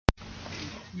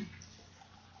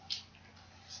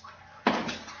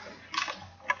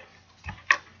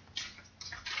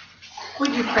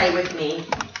Would you pray with me?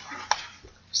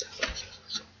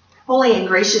 Holy and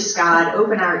gracious God,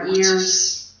 open our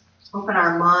ears, open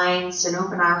our minds, and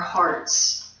open our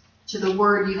hearts to the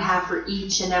word you have for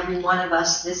each and every one of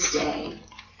us this day.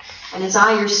 And as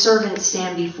I, your servant,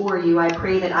 stand before you, I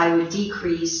pray that I would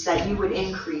decrease, that you would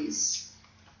increase.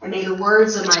 And may the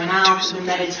words of my mouth and the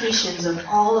meditations of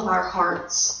all of our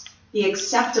hearts be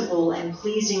acceptable and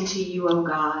pleasing to you, O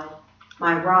God,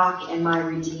 my rock and my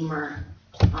redeemer.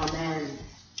 Amen.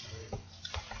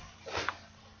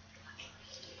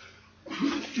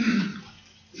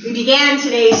 We began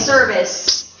today's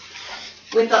service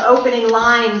with the opening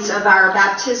lines of our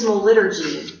baptismal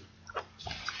liturgy.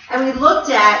 And we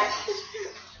looked at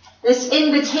this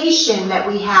invitation that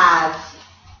we have,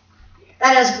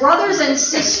 that as brothers and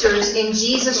sisters in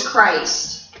Jesus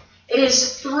Christ, it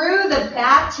is through the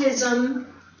baptism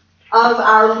of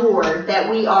our Lord that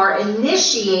we are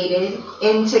initiated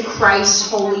into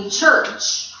Christ's holy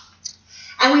church.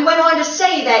 And we went on to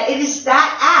say that it is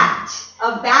that act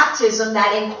of baptism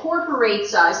that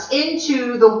incorporates us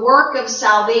into the work of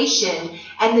salvation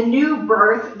and the new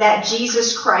birth that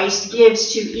Jesus Christ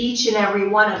gives to each and every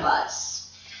one of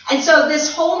us. And so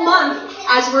this whole month,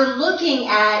 as we're looking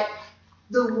at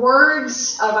the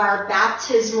words of our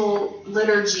baptismal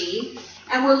liturgy,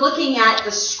 and we're looking at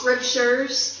the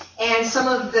scriptures and some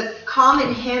of the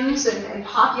common hymns and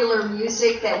popular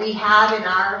music that we have in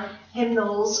our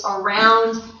hymnals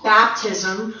around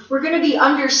baptism, we're going to be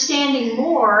understanding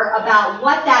more about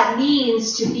what that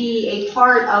means to be a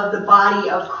part of the body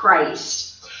of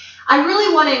Christ. I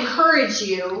really want to encourage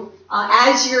you,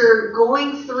 as you're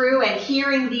going through and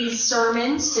hearing these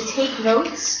sermons, to take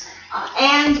notes.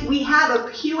 And we have a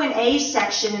Q&A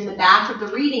section in the back of the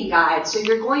reading guide, so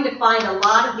you're going to find a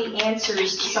lot of the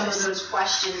answers to some of those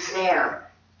questions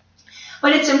there.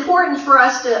 But it's important for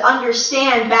us to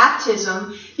understand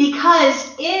baptism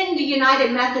because in the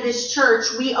United Methodist Church,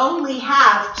 we only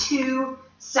have 2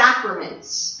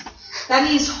 sacraments. That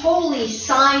means holy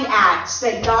sign acts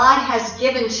that God has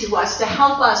given to us to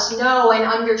help us know and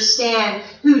understand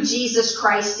who Jesus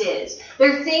Christ is.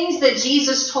 They're things that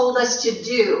Jesus told us to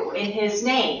do in his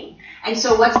name. And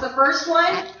so what's the first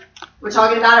one? We're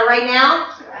talking about it right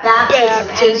now.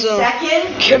 Baptism. And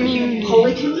second, communion.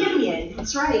 Holy Communion.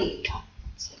 That's right.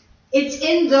 It's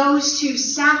in those 2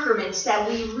 sacraments that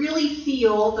we really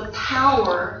feel the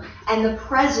power and the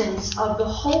presence of the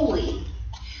holy.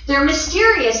 They're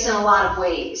mysterious in a lot of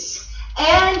ways.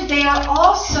 And they are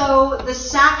also the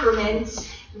sacraments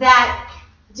that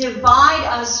divide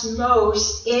us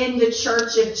most in the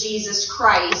Church of Jesus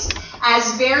Christ,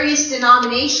 as various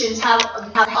denominations have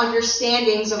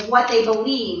understandings of what they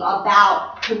believe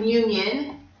about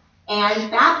communion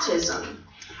and baptism.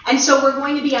 And so we're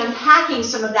going to be unpacking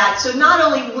some of that. So not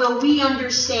only will we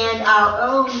understand our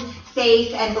own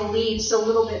faith and beliefs a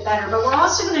little bit better, but we're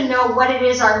also going to know what it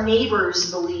is our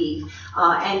neighbors believe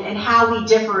and how we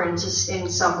differ in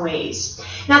some ways.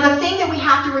 Now, the thing that we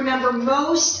have to remember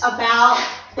most about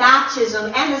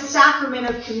baptism and the sacrament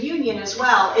of communion as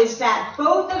well is that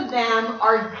both of them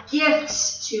are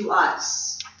gifts to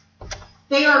us.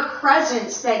 They are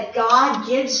presents that God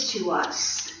gives to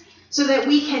us so that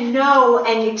we can know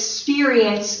and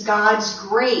experience God's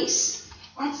grace.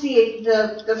 That's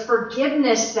the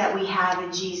forgiveness that we have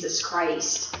in Jesus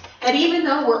Christ. That even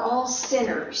though we're all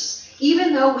sinners,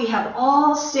 even though we have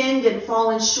all sinned and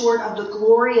fallen short of the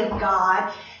glory of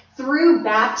God, through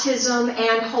baptism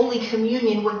and Holy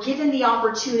Communion, we're given the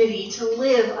opportunity to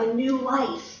live a new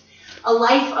life, a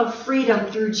life of freedom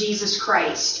through Jesus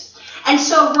Christ. And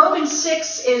so Romans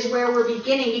 6 is where we're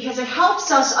beginning because it helps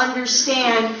us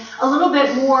understand a little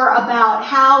bit more about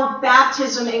how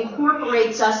baptism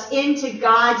incorporates us into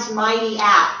God's mighty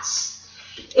acts.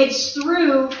 It's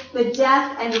through the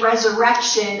death and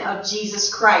resurrection of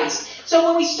Jesus Christ. So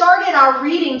when we started our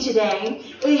reading today,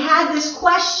 we had this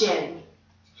question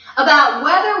about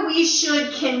whether we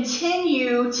should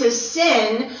continue to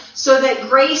sin so that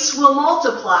grace will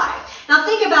multiply. Now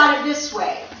think about it this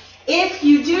way. If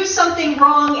you do something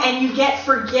wrong and you get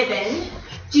forgiven,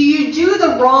 do you do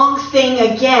the wrong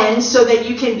thing again so that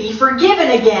you can be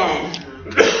forgiven again?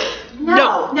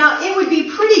 No. Now, it would be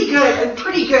a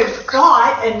pretty good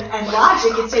thought and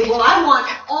logic and say, well, I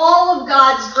want all of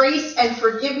God's grace and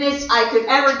forgiveness I could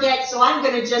ever get, so I'm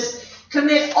going to just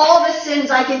commit all the sins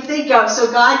I can think of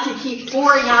so God can keep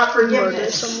pouring out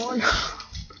forgiveness.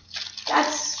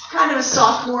 That's kind of a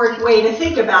sophomoric way to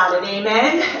think about it,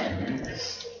 amen?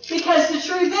 Because the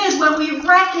truth is, when we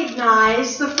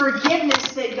recognize the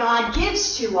forgiveness that God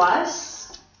gives to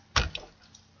us,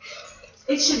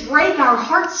 it should break our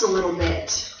hearts a little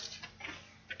bit.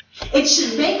 It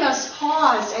should make us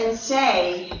pause and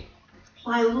say,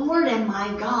 my Lord and my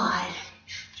God,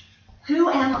 who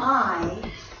am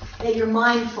I that you're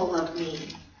mindful of me?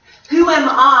 Who am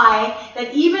I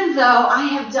that even though I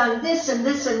have done this and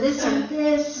this and this and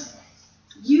this,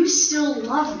 you still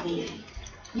love me?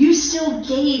 You still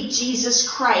gave Jesus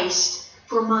Christ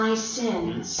for my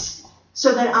sins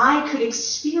so that I could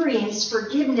experience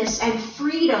forgiveness and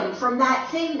freedom from that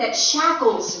thing that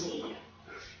shackles me.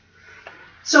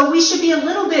 So we should be a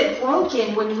little bit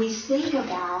broken when we think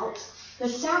about the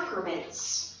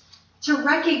sacraments, to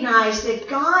recognize that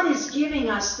God is giving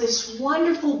us this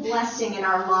wonderful blessing in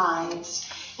our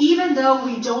lives, even though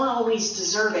we don't always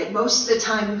deserve it. Most of the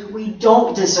time we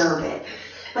don't deserve it.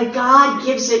 But God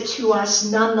gives it to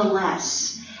us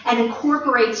nonetheless and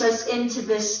incorporates us into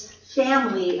this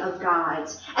family of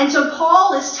God's. And so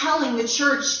Paul is telling the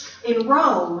church in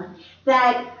Rome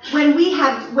that when we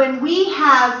have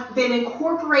been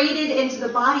incorporated into the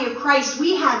body of Christ,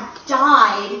 we have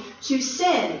died to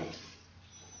sin.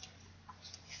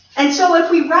 And so if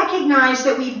we recognize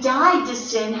that we've died to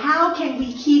sin, how can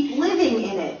we keep living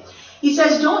in it? He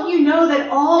says, don't you know that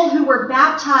all who were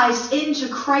baptized into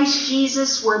Christ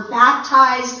Jesus were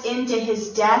baptized into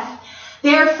his death?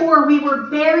 Therefore we were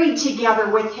buried together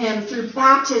with him through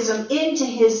baptism into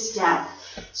his death,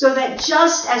 so that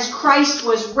just as Christ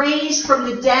was raised from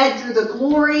the dead through the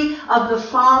glory of the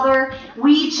Father,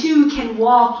 we too can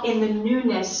walk in the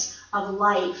newness of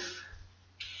life.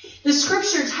 The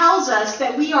scripture tells us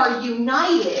that we are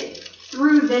united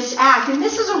through this act. And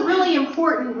this is a really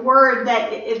important word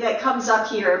that comes up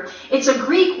here. It's a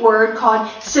Greek word called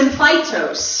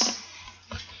symphytos.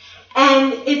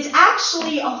 And it's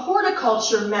actually a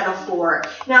horticulture metaphor.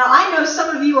 Now, I know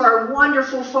some of you are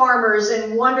wonderful farmers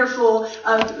and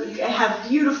have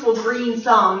beautiful green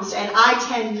thumbs, and I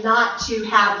tend not to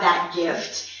have that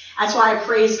gift. That's why I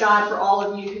praise God for all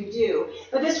of you who do.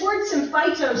 But this word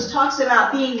symphytos talks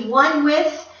about being one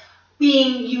with,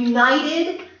 being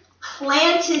united,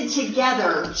 planted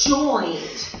together,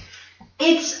 joined.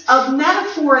 It's a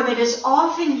metaphor that is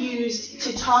often used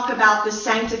to talk about the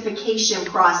sanctification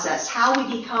process, how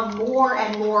we become more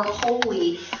and more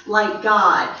holy like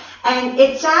God. And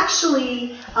it's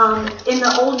actually, in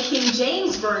the Old King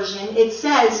James Version, it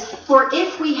says, for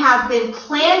if we have been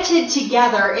planted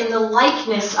together in the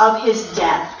likeness of his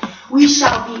death, we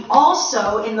shall be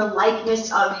also in the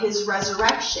likeness of his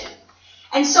resurrection.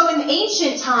 And so in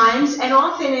ancient times, and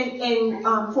often in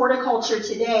horticulture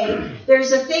today,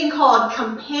 there's a thing called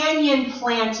companion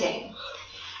planting.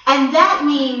 And that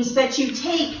means that you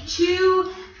take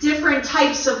two different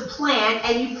types of plant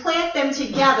and you plant them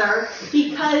together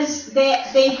because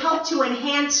they help to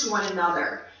enhance one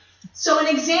another. So an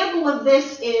example of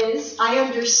this is, I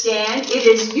understand, it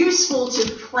is useful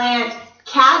to plant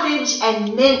cabbage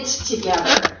and mint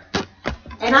together.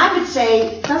 And I would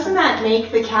say, doesn't that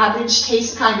make the cabbage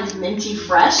taste kind of minty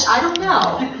fresh? I don't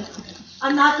know.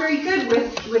 I'm not very good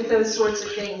with those sorts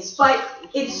of things. But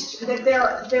it's that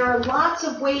there are lots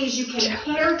of ways you can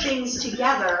pair things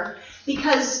together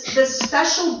because the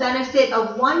special benefit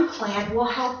of one plant will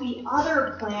help the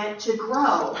other plant to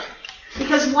grow.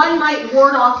 Because one might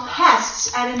ward off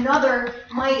pests and another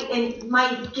might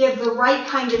give the right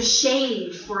kind of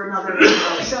shade for another to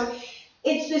grow. So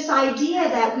it's this idea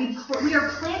that we are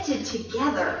planted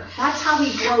together. That's how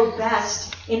we grow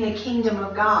best in the kingdom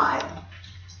of God.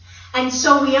 And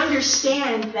so we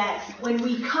understand that when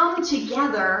we come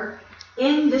together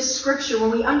in this scripture,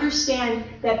 when we understand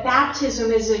that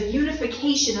baptism is a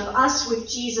unification of us with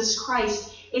Jesus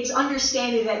Christ, it's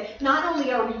understanding that not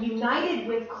only are we united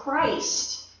with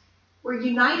Christ, we're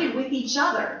united with each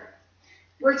other.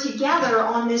 We're together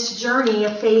on this journey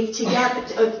of faith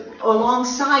together,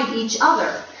 alongside each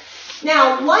other.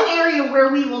 Now, one area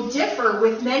where we will differ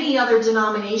with many other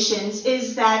denominations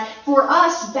is that for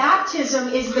us, baptism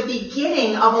is the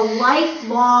beginning of a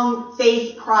lifelong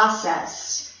faith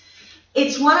process.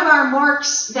 It's one of our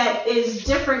marks that is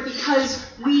different because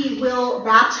we will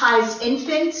baptize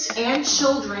infants and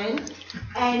children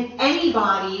and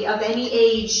anybody of any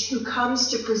age who comes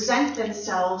to present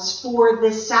themselves for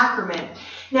this sacrament.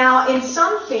 Now, in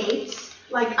some faiths,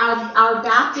 like our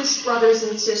Baptist brothers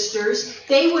and sisters,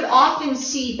 they would often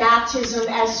see baptism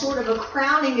as sort of a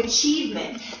crowning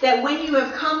achievement, that when you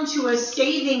have come to a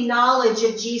saving knowledge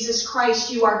of Jesus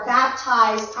Christ, you are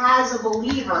baptized as a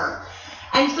believer.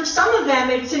 And for some of them,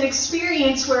 it's an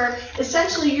experience where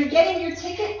essentially you're getting your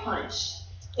ticket punched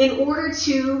in order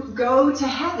to go to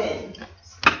heaven.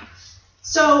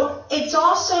 So it's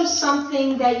also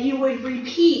something that you would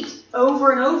repeat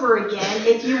over and over again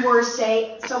if you were,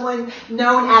 say, someone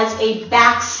known as a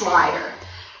backslider.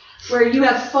 where you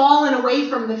have fallen away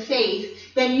from the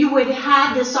faith, then you would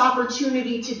have this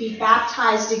opportunity to be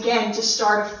baptized again to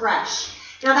start afresh.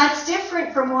 Now that's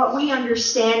different from what we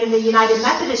understand in the United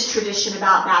Methodist tradition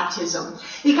about baptism.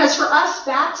 Because for us,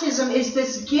 baptism is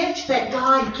this gift that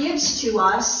God gives to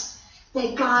us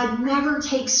that God never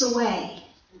takes away.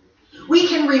 We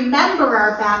can remember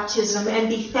our baptism and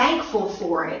be thankful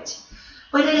for it.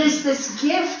 But it is this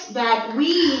gift that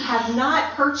we have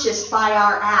not purchased by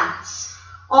our acts.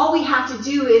 All we have to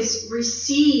do is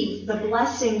receive the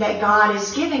blessing that God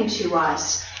is giving to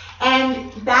us.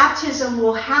 And baptism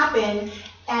will happen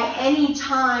at any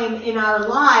time in our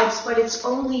lives, but it's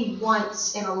only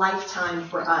once in a lifetime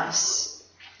for us.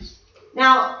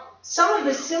 Now, some of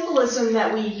the symbolism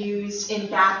that we use in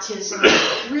baptism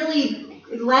really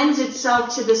lends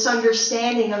itself to this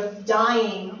understanding of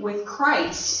dying with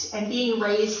Christ and being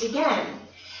raised again.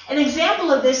 An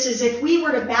example of this is if we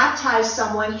were to baptize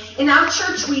someone. In our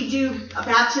church, we do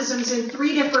baptisms in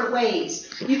 3 different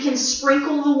ways. You can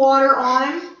sprinkle the water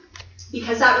on,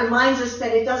 because that reminds us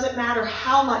that it doesn't matter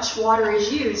how much water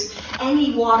is used.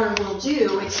 Any water will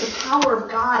do. It's the power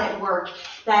of God at work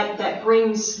that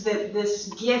brings this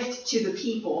gift to the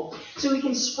people. So we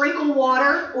can sprinkle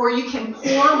water, or you can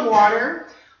pour water,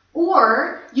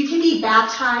 or you can be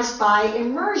baptized by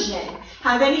immersion.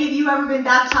 Have any of you ever been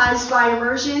baptized by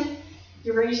immersion?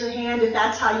 You raise your hand if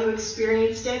that's how you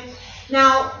experienced it.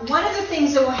 Now, one of the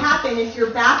things that will happen if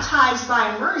you're baptized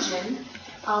by immersion,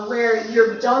 where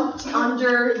you're dunked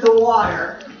under the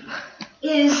water,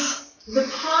 is the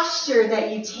posture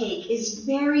that you take is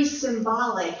very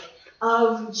symbolic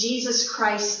of Jesus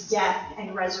Christ's death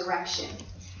and resurrection.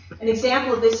 An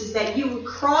example of this is that you would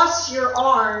cross your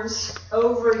arms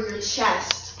over your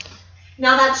chest.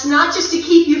 Now, that's not just to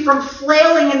keep you from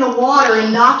flailing in the water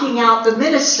and knocking out the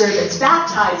minister that's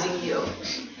baptizing you.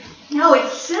 No, it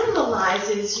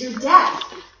symbolizes your death.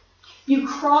 You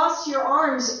cross your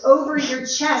arms over your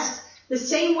chest the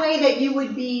same way that you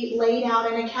would be laid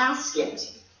out in a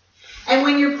casket. And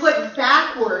when you're put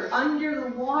backward under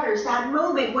the waters, that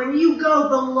moment when you go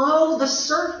below the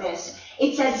surface,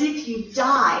 it's as if you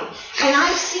die. And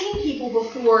I've seen people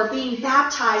before being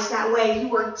baptized that way who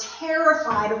were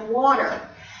terrified of water.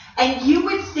 And you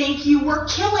would think you were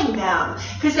killing them,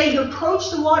 because they'd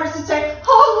approach the waters and say,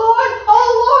 "Oh Lord, oh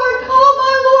Lord,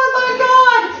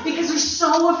 my God," because they're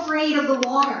so afraid of the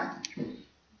water.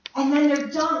 And then they're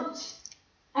dunked,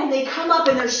 and they come up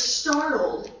and they're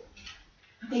startled.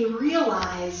 They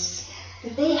realize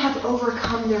that they have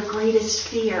overcome their greatest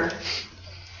fear.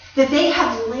 That they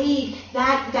have laid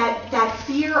that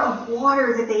fear of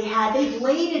water that they had, they've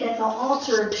laid it at the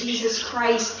altar of Jesus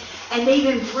Christ, and they've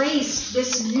embraced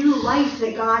this new life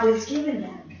that God has given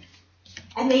them.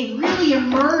 And they really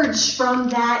emerged from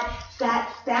that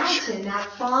fountain, that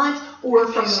font, or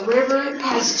from the river,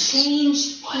 has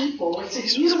changed people. It's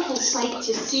a beautiful sight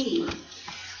to see.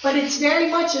 But it's very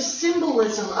much a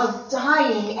symbolism of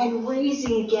dying and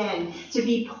raising again, to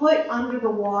be put under the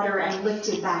water and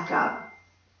lifted back up.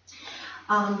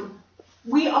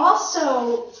 We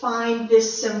also find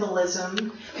this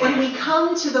symbolism when we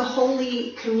come to the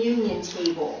Holy Communion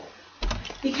table.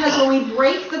 Because when we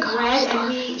break the bread and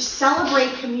we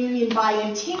celebrate communion by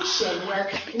intinction, where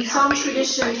in some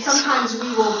traditions sometimes we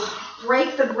will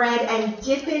break the bread and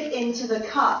dip it into the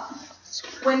cup.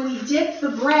 When we dip the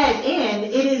bread in,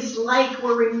 it is like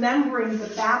we're remembering the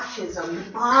baptism,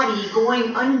 the body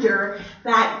going under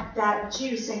that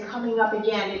juice and coming up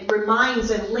again. It reminds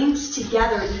and links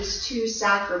together these two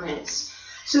sacraments.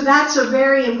 So that's a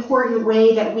very important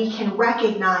way that we can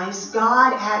recognize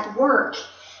God at work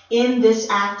in this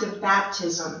act of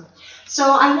baptism.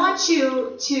 So I want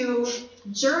you to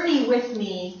journey with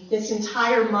me this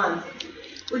entire month.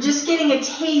 We're just getting a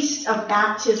taste of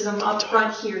baptism up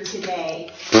front here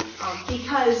today,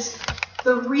 because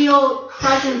the real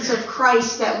presence of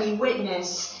Christ that we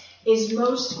witness is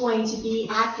most going to be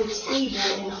at the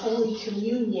table in Holy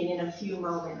Communion in a few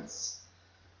moments.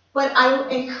 But I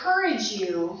encourage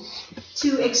you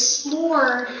to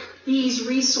explore these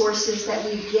resources that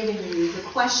we've given you, the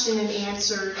question and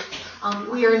answer.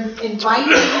 We are inviting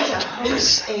you to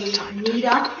host a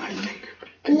meetup,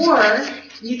 or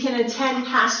you can attend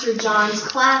Pastor John's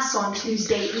class on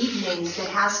Tuesday evenings that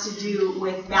has to do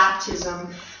with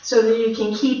baptism, so that you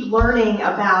can keep learning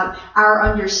about our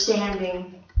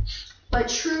understanding. But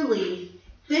truly,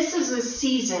 this is a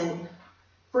season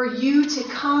for you to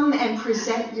come and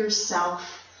present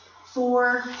yourself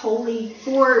for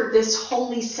this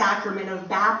holy sacrament of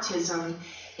baptism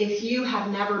if you have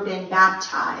never been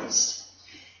baptized.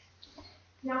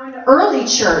 Now, in the early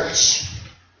church,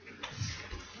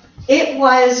 it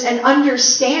was an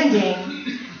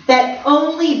understanding that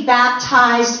only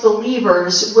baptized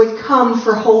believers would come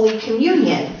for Holy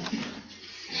Communion.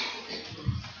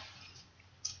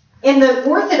 In the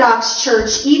Orthodox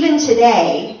Church, even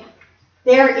today,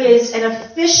 there is an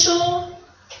official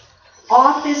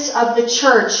office of the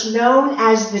church known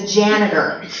as the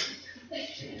janitor.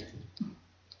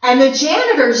 And the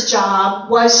janitor's job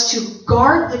was to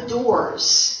guard the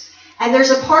doors. And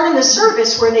there's a part in the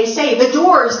service where they say, the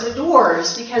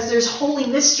doors, because there's holy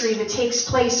mystery that takes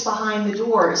place behind the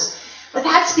doors. But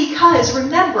that's because,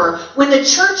 remember, when the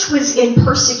church was in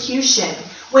persecution,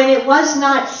 when it was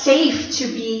not safe to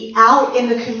be out in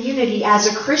the community as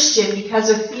a Christian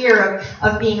because of fear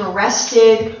of being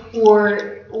arrested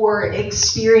or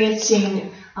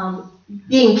experiencing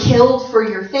being killed for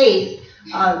your faith,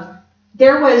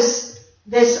 there was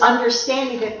this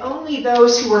understanding that only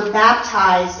those who were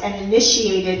baptized and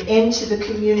initiated into the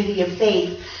community of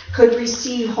faith could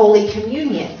receive Holy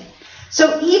Communion.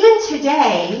 So even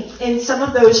today, in some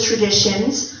of those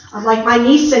traditions, like my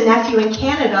niece and nephew in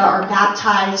Canada are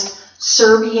baptized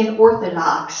Serbian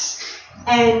Orthodox.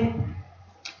 And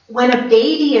when a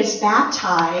baby is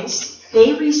baptized,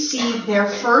 they receive their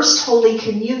first Holy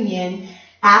Communion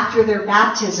after their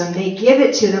baptism. They give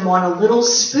it to them on a little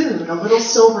spoon, a little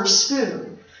silver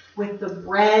spoon, with the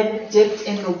bread dipped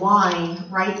in the wine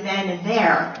right then and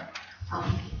there.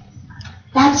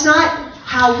 That's not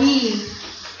how we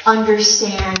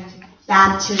understand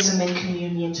baptism and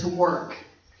communion to work.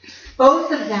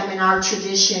 Both of them in our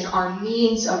tradition are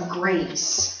means of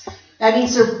grace. That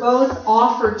means they're both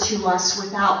offered to us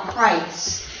without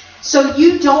price. So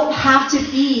you don't have to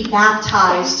be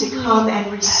baptized to come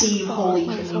and receive Holy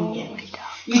Communion.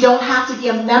 You don't have to be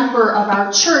a member of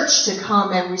our church to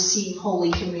come and receive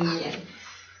Holy Communion.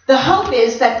 The hope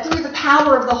is that through the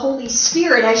power of the Holy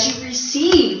Spirit, as you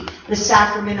receive the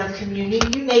sacrament of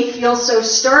communion, you may feel so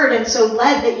stirred and so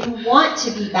led that you want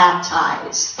to be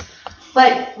baptized.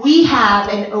 But we have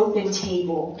an open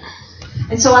table.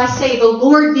 And so I say, the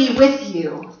Lord be with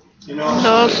you. And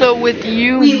also with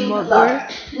you, Mother.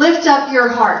 Lift up your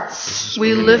hearts.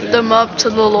 We lift them up to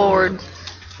the Lord.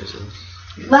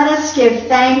 Let us give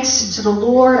thanks to the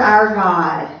Lord our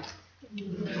God.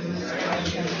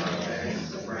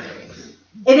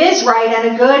 It is right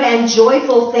and a good and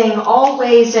joyful thing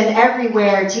always and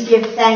everywhere to give thanks